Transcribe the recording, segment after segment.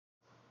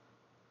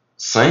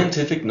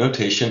Scientific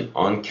notation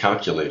on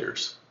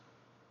calculators.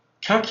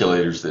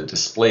 Calculators that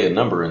display a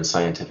number in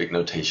scientific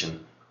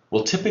notation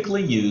will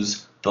typically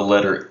use the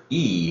letter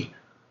E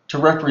to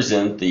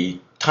represent the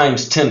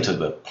times 10 to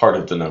the part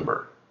of the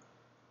number.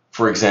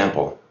 For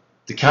example,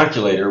 the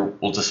calculator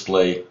will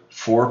display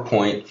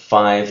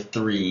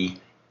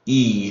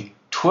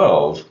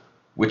 4.53E12,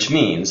 which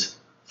means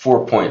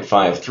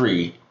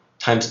 4.53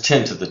 times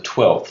 10 to the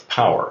 12th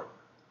power.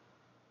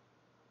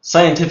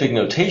 Scientific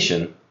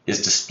notation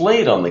is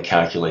displayed on the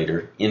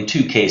calculator in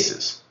two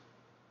cases.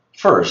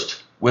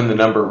 First, when the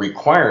number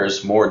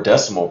requires more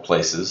decimal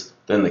places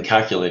than the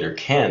calculator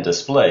can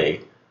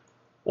display,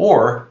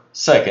 or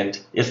second,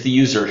 if the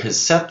user has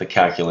set the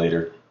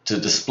calculator to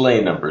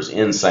display numbers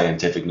in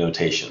scientific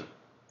notation.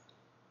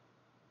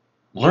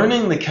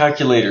 Learning the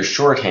calculator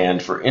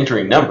shorthand for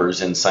entering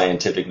numbers in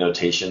scientific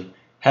notation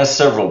has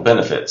several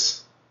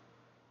benefits.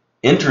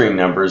 Entering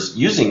numbers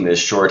using this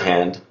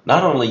shorthand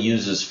not only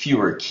uses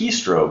fewer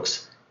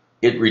keystrokes,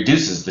 it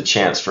reduces the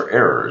chance for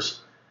errors,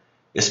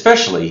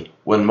 especially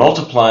when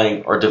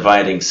multiplying or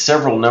dividing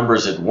several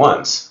numbers at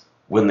once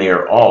when they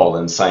are all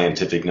in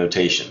scientific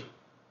notation.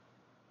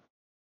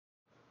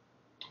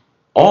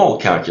 All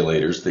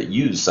calculators that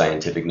use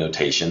scientific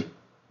notation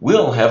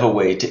will have a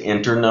way to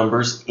enter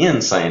numbers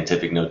in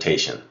scientific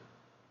notation.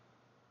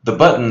 The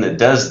button that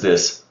does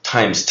this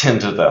times 10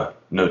 to the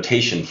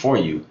notation for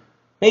you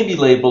may be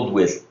labeled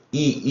with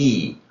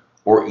EE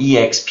or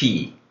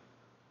EXP,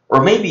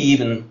 or maybe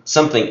even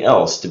something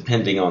else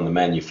depending on the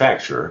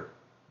manufacturer,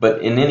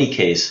 but in any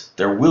case,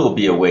 there will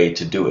be a way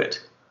to do it.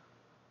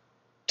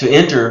 To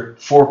enter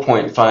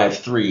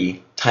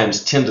 4.53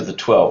 times 10 to the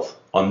 12th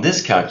on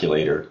this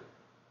calculator,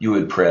 you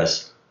would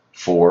press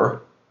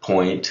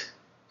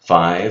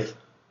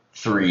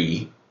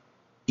 4.53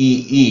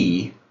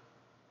 EE12.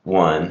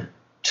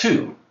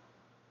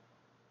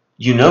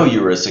 You know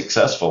you are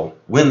successful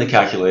when the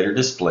calculator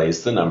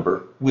displays the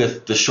number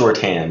with the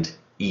shorthand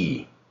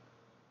E.